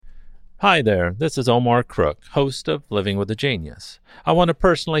Hi there, this is Omar Crook, host of Living with a Genius. I want to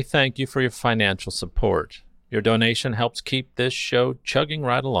personally thank you for your financial support. Your donation helps keep this show chugging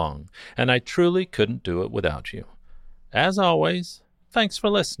right along, and I truly couldn't do it without you. As always, thanks for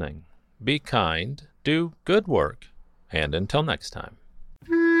listening. Be kind, do good work, and until next time.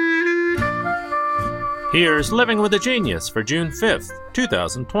 Here's Living with a Genius for June 5th,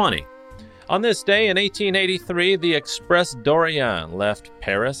 2020. On this day in 1883, the Express d'Orient left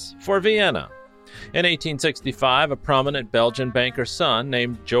Paris for Vienna. In 1865, a prominent Belgian banker's son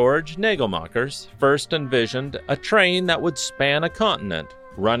named George Nagelmakers first envisioned a train that would span a continent,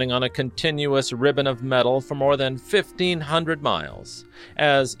 running on a continuous ribbon of metal for more than 1,500 miles.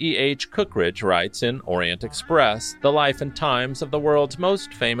 As E.H. Cookridge writes in Orient Express, the life and times of the world's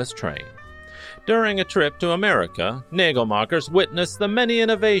most famous train. During a trip to America, Nagelmakers witnessed the many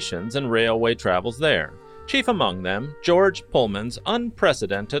innovations in railway travels there, chief among them George Pullman's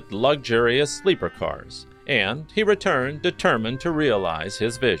unprecedented luxurious sleeper cars, and he returned determined to realize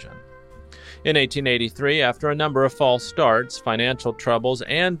his vision. In 1883, after a number of false starts, financial troubles,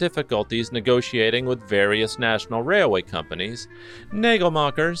 and difficulties negotiating with various national railway companies,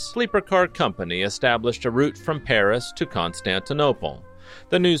 Nagelmakers' Sleeper Car Company established a route from Paris to Constantinople.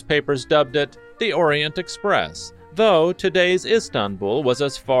 The newspapers dubbed it the Orient Express, though today's Istanbul was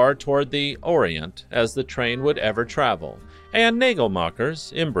as far toward the Orient as the train would ever travel, and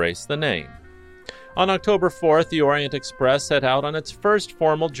Nagelmakers embraced the name. On October 4th, the Orient Express set out on its first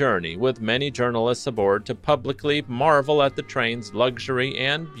formal journey, with many journalists aboard to publicly marvel at the train's luxury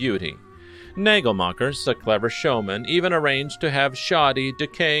and beauty. Nagelmakers, a clever showman, even arranged to have shoddy,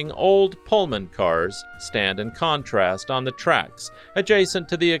 decaying old Pullman cars stand in contrast on the tracks adjacent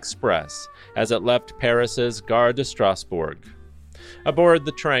to the Express as it left Paris's Gare de Strasbourg. Aboard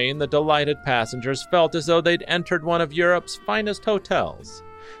the train, the delighted passengers felt as though they'd entered one of Europe's finest hotels.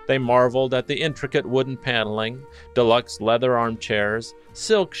 They marveled at the intricate wooden paneling, deluxe leather armchairs,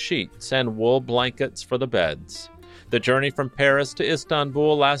 silk sheets, and wool blankets for the beds. The journey from Paris to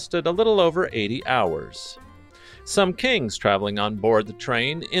Istanbul lasted a little over 80 hours. Some kings traveling on board the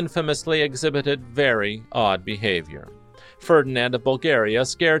train infamously exhibited very odd behavior. Ferdinand of Bulgaria,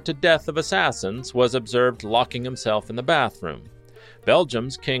 scared to death of assassins, was observed locking himself in the bathroom.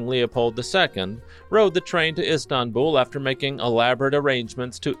 Belgium's King Leopold II rode the train to Istanbul after making elaborate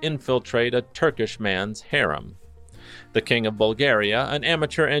arrangements to infiltrate a Turkish man's harem. The King of Bulgaria, an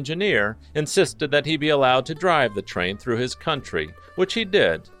amateur engineer, insisted that he be allowed to drive the train through his country, which he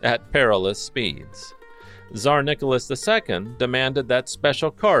did at perilous speeds. Tsar Nicholas II demanded that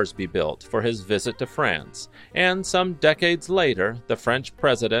special cars be built for his visit to France, and some decades later, the French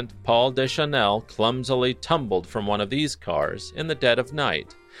president Paul Deschanel clumsily tumbled from one of these cars in the dead of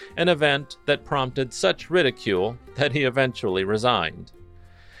night, an event that prompted such ridicule that he eventually resigned.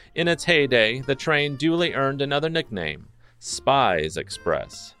 In its heyday, the train duly earned another nickname, Spies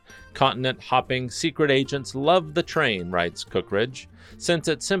Express. Continent-hopping secret agents loved the train, writes Cookridge, since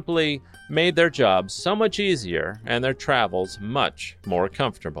it simply made their jobs so much easier and their travels much more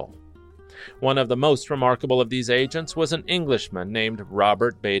comfortable. One of the most remarkable of these agents was an Englishman named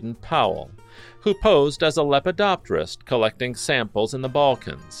Robert Baden-Powell, who posed as a lepidopterist collecting samples in the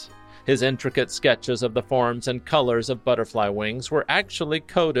Balkans. His intricate sketches of the forms and colors of butterfly wings were actually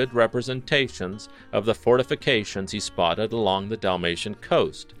coded representations of the fortifications he spotted along the Dalmatian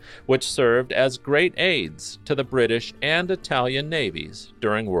coast, which served as great aids to the British and Italian navies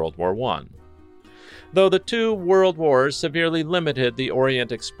during World War I. Though the two world wars severely limited the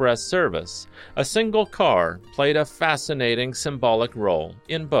Orient Express service, a single car played a fascinating symbolic role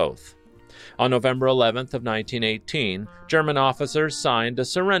in both. On November 11th of 1918, German officers signed a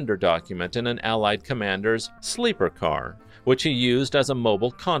surrender document in an Allied commander's sleeper car, which he used as a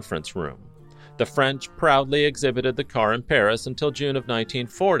mobile conference room. The French proudly exhibited the car in Paris until June of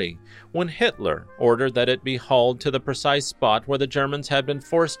 1940, when Hitler ordered that it be hauled to the precise spot where the Germans had been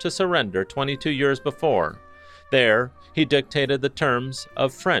forced to surrender 22 years before. There, he dictated the terms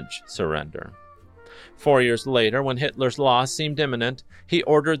of French surrender. 4 years later, when Hitler's loss seemed imminent, he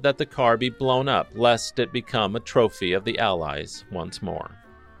ordered that the car be blown up, lest it become a trophy of the Allies once more.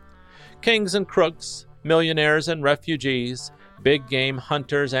 Kings and crooks, millionaires and refugees, big game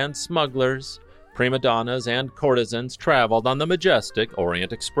hunters and smugglers, prima donnas and courtesans traveled on the majestic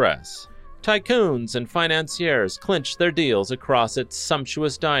Orient Express. Tycoons and financiers clinched their deals across its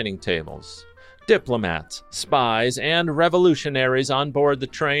sumptuous dining tables. Diplomats, spies, and revolutionaries on board the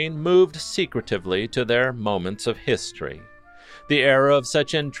train moved secretively to their moments of history. The era of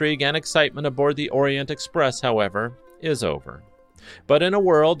such intrigue and excitement aboard the Orient Express, however, is over. But in a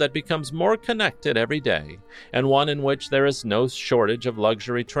world that becomes more connected every day, and one in which there is no shortage of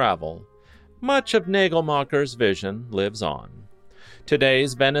luxury travel, much of Nagelmacher's vision lives on.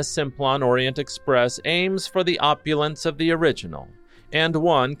 Today's Venice Simplon Orient Express aims for the opulence of the original, and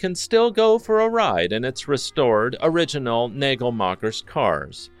one can still go for a ride in its restored original Nagelmacher's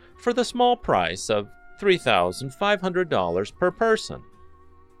cars for the small price of $3,500 per person.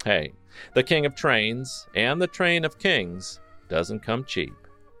 Hey, the king of trains and the train of kings doesn't come cheap.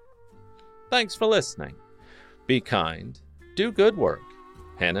 Thanks for listening. Be kind, do good work,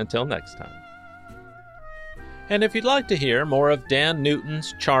 and until next time. And if you'd like to hear more of Dan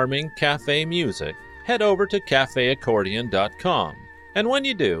Newton's charming cafe music, head over to cafeaccordion.com. And when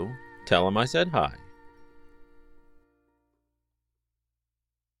you do, tell him I said hi.